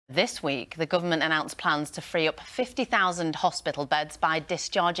This week, the government announced plans to free up 50,000 hospital beds by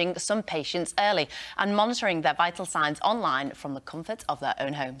discharging some patients early and monitoring their vital signs online from the comfort of their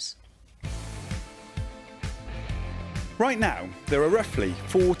own homes. Right now, there are roughly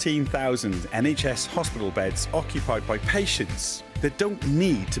 14,000 NHS hospital beds occupied by patients that don't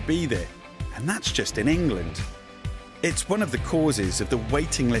need to be there, and that's just in England. It's one of the causes of the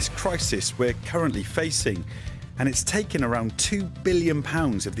waiting list crisis we're currently facing, and it's taken around £2 billion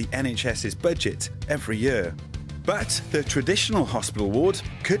of the NHS's budget every year. But the traditional hospital ward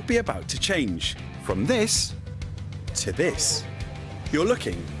could be about to change from this to this. You're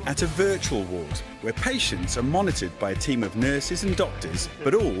looking at a virtual ward where patients are monitored by a team of nurses and doctors,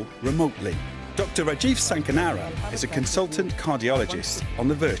 but all remotely. Dr. Rajiv Sankanara is a consultant cardiologist on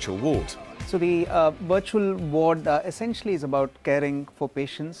the virtual ward. So the virtual ward essentially is about caring for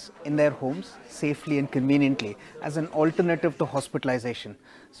patients in their homes safely and conveniently as an alternative to hospitalization.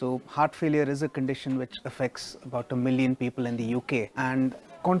 So heart failure is a condition which affects about 1 million people in the UK and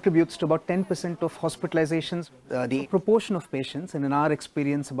contributes to about 10% of hospitalizations. The proportion of patients, and in our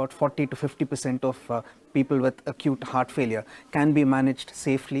experience about 40 to 50% of people with acute heart failure can be managed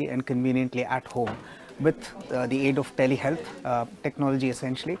safely and conveniently at home with the aid of telehealth technology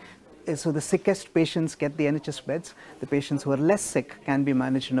essentially. So the sickest patients get the NHS beds. The patients who are less sick can be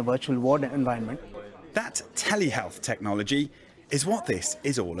managed in a virtual ward environment. That telehealth technology is what this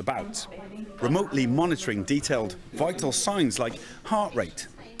is all about. Remotely monitoring detailed vital signs like heart rate,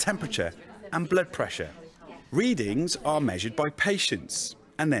 temperature and blood pressure. Readings are measured by patients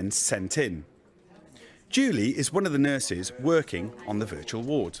and then sent in. Julie is one of the nurses working on the virtual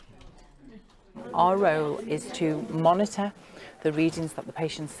ward. Our role is to monitor the readings that the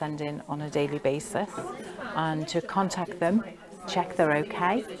patients send in on a daily basis and to contact them, check they're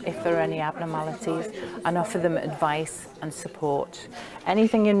okay, if there are any abnormalities, and offer them advice and support.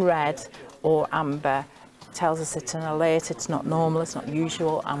 Anything in red or amber tells us it's an alert, it's not normal, it's not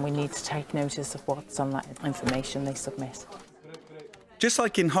usual, and we need to take notice of what's on that information they submit. Just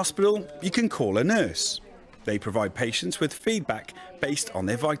like in hospital, you can call a nurse. They provide patients with feedback based on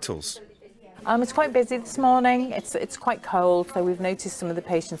their vitals. It's quite busy this morning. It's quite cold, so we've noticed some of the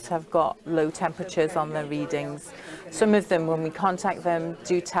patients have got low temperatures on their readings. Some of them, when we contact them,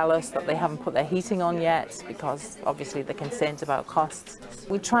 do tell us that they haven't put their heating on yet because obviously they're concerned about costs.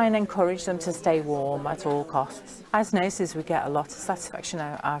 We try and encourage them to stay warm at all costs. As nurses, we get a lot of satisfaction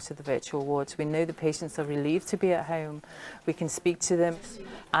out of the virtual wards. We know the patients are relieved to be at home. We can speak to them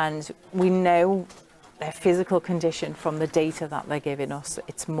and we know their physical condition from the data that they're giving us.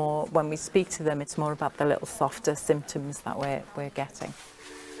 It's more, when we speak to them, it's more about the little softer symptoms that we're getting.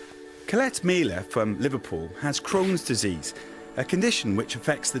 Colette Mealer from Liverpool has Crohn's disease, a condition which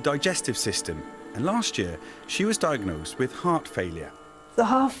affects the digestive system. And last year, she was diagnosed with heart failure. The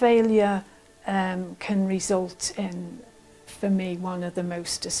heart failure can result in, for me, one of the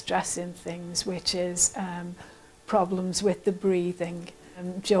most distressing things, which is problems with the breathing.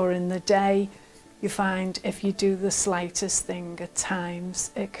 During the day, you find if you do the slightest thing at times,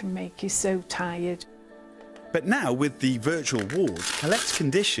 it can make you so tired. But now with the virtual ward, Colette's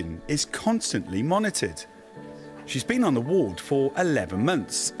condition is constantly monitored. She's been on the ward for 11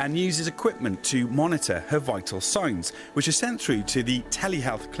 months and uses equipment to monitor her vital signs, which are sent through to the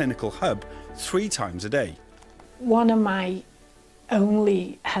telehealth clinical hub 3 times a day. One of my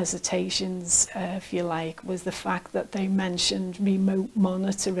only hesitations, if you like, was the fact that they mentioned remote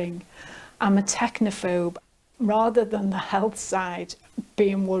monitoring. I'm a technophobe. Rather than the health side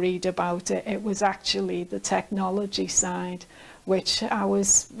being worried about it, it was actually the technology side, which I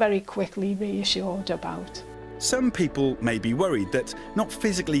was very quickly reassured about. Some people may be worried that not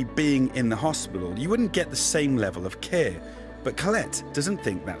physically being in the hospital, you wouldn't get the same level of care. But Colette doesn't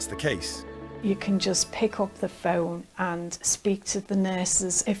think that's the case. You can just pick up the phone and speak to the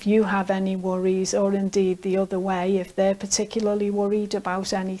nurses if you have any worries, or indeed the other way, if they're particularly worried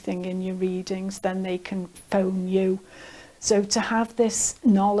about anything in your readings, then they can phone you. So to have this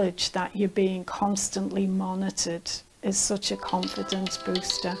knowledge that you're being constantly monitored is such a confidence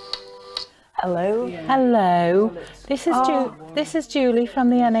booster. Hello. Yeah. Hello. This is Julie from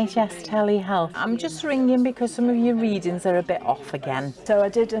the NHS Telehealth. I'm just ringing because some of your readings are a bit off again. So I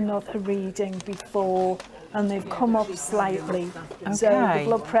did another reading before and they've come up slightly. Okay. So the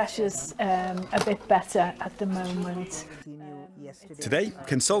blood pressure's a bit better at the moment. Today,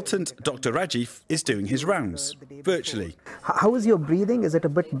 consultant Dr. Rajiv is doing his rounds, virtually. How is your breathing? Is it a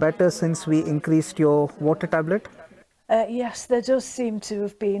bit better since we increased your water tablet? Yes, there does seem to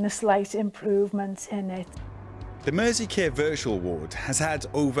have been a slight improvement in it. The Merseycare Virtual Ward has had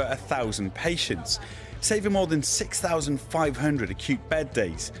over 1,000 patients, saving more than 6,500 acute bed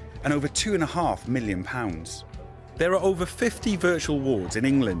days and over £2.5 million. There are over 50 virtual wards in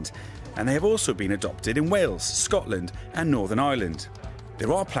England, and they have also been adopted in Wales, Scotland and Northern Ireland.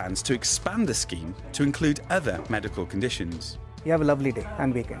 There are plans to expand the scheme to include other medical conditions. You have a lovely day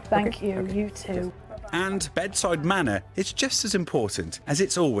and weekend. Thank you, you too. And bedside manner is just as important as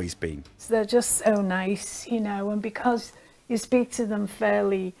it's always been. They're just so nice, you know, and because you speak to them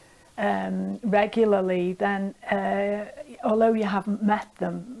fairly regularly, then although you haven't met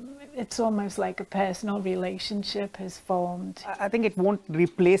them, it's almost like a personal relationship is formed. I think it won't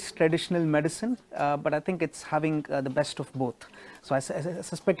replace traditional medicine, but I think it's having the best of both. So I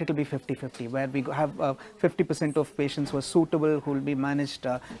suspect it will be 50-50, where we have 50% of patients who are suitable, who will be managed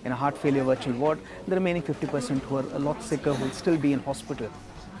in a heart failure virtual ward, the remaining 50% who are a lot sicker, who will still be in hospital.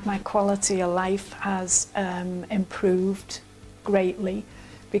 My quality of life has improved greatly,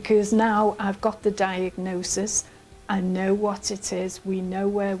 because now I've got the diagnosis, I know what it is, we know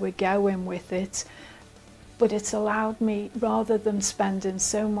where we're going with it, but it's allowed me, rather than spending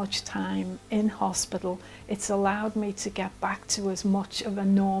so much time in hospital, it's allowed me to get back to as much of a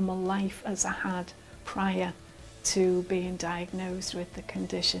normal life as I had prior to being diagnosed with the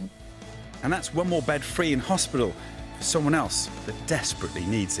condition. And that's one more bed free in hospital for someone else that desperately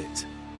needs it.